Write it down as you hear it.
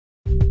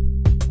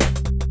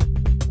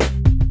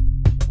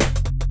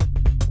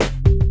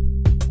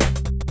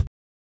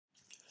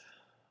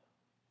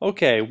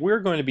Okay,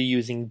 we're going to be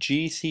using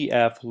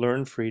GCF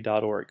Learn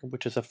Free.org,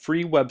 which is a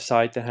free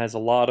website that has a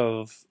lot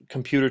of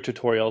computer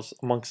tutorials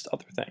amongst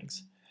other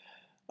things.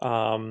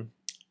 Um,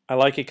 I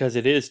like it because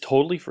it is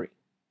totally free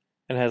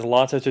and has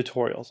lots of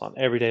tutorials on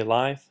everyday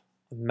life,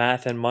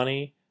 math and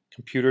money,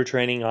 computer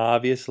training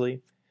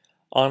obviously,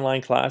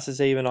 online classes.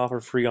 They even offer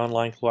free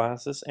online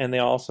classes, and they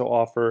also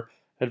offer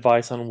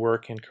advice on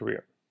work and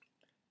career.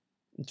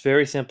 It's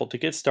very simple. To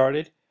get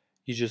started,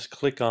 you just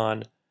click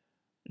on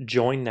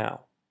Join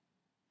Now.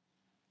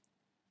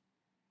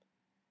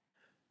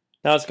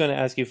 Now it's going to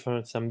ask you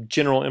for some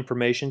general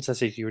information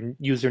such as your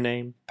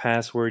username,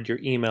 password, your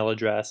email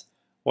address,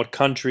 what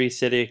country,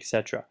 city,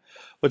 etc.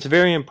 What's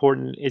very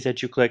important is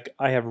that you click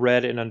I have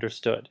read and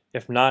understood.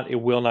 If not,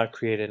 it will not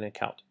create an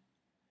account.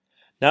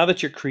 Now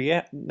that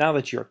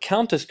your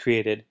account is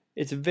created,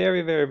 it's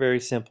very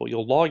simple.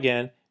 You'll log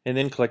in and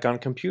then click on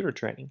computer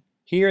training.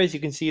 Here, as you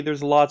can see,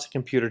 there's lots of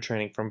computer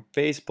training from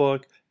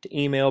Facebook to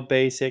email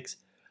basics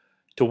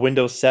to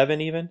Windows 7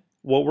 even.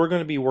 What we're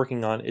going to be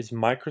working on is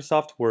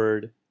Microsoft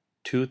Word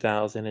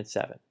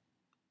 2007.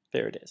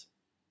 There it is.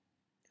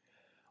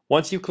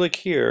 Once you click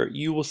here,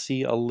 you will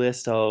see a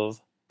list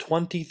of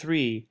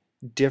 23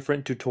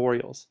 different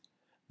tutorials.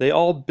 They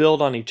all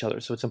build on each other,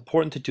 so it's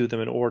important to do them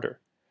in order.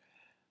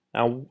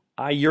 Now,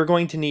 you're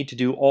going to need to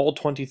do all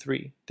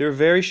 23. They're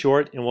very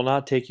short and will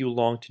not take you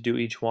long to do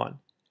each one.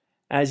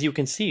 As you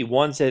can see,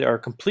 ones that are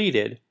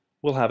completed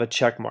will have a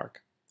check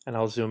mark, and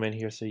I'll zoom in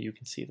here so you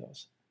can see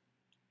those.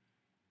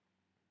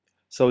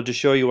 So to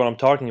show you what I'm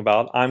talking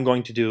about, I'm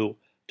going to do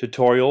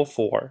Tutorial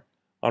 4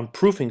 on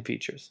proofing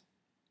features.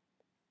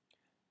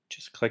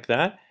 Just click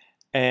that,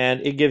 and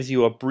it gives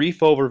you a brief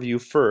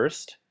overview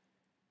first.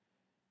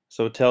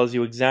 So it tells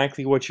you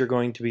exactly what you're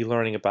going to be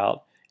learning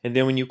about. And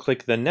then when you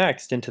click the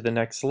next into the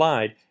next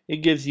slide,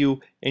 it gives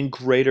you in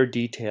greater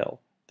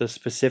detail the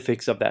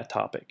specifics of that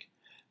topic.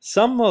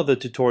 Some of the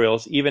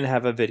tutorials even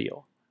have a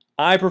video.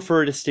 I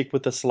prefer to stick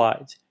with the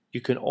slides.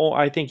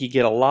 I think you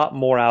get a lot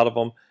more out of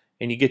them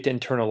and you get to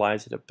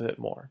internalize it a bit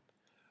more.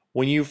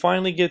 When you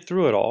finally get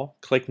through it all,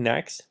 click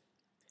Next.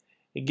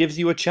 It gives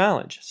you a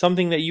challenge,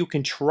 something that you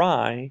can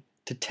try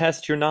to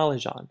test your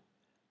knowledge on.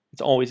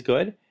 It's always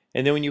good.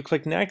 And then when you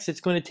click Next, it's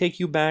going to take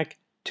you back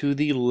to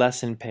the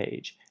lesson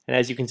page. And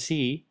as you can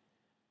see,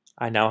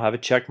 I now have a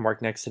check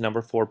mark next to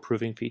number 4,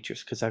 Proving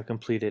Features, because I've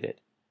completed it.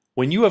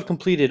 When you have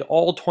completed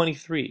all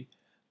 23,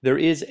 there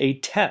is a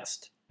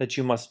test that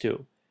you must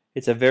do.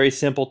 It's a very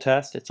simple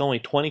test. It's only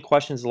 20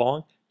 questions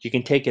long. You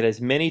can take it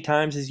as many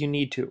times as you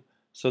need to.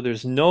 So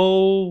there's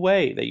no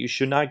way that you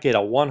should not get a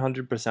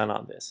 100%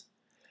 on this.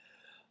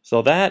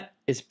 So that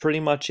is pretty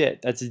much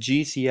it. That's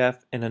GCF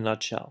in a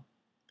nutshell.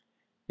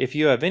 If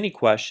you have any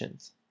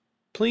questions,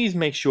 please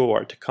make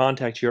sure to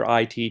contact your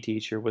IT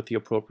teacher with the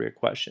appropriate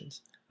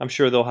questions. I'm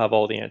sure they'll have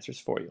all the answers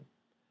for you.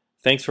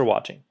 Thanks for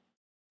watching.